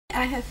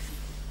I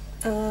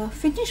have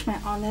finished my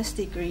honours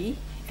degree,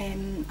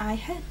 and I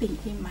have been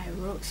in my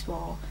roots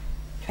for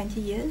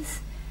 20 years,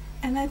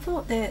 and I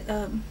thought that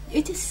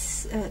it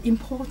is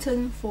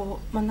important for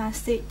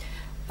monastic,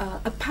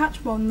 apart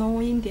from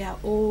knowing their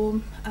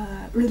own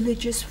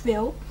religious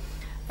field,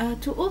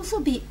 to also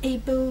be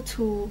able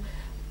to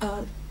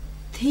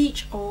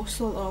teach or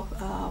sort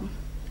of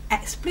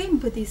explain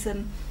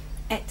Buddhism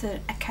at the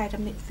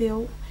academic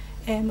field.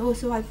 And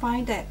also I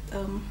find that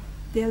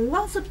there are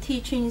lots of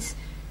teachings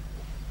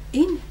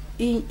in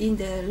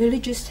the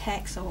religious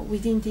text or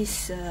within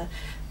this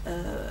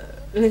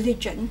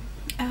religion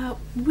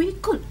we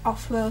could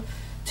offer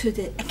to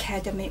the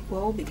academic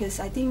world, because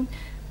I think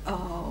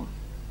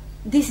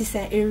this is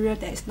an area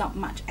that is not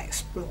much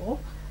explored,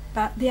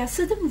 but there are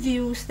certain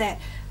views that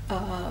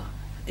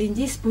in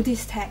this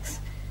Buddhist text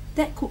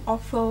that could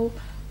offer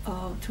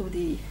to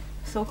the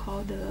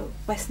so-called the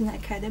Western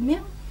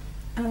academia,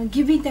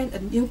 giving them a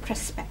new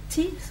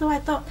perspective. So I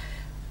thought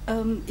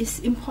it's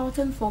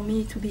important for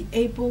me to be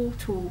able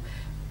to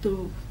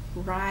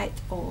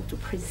write or to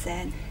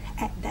present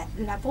at that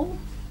level,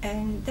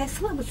 and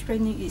that level of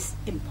training is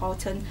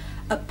important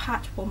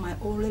apart from my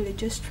own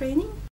religious training.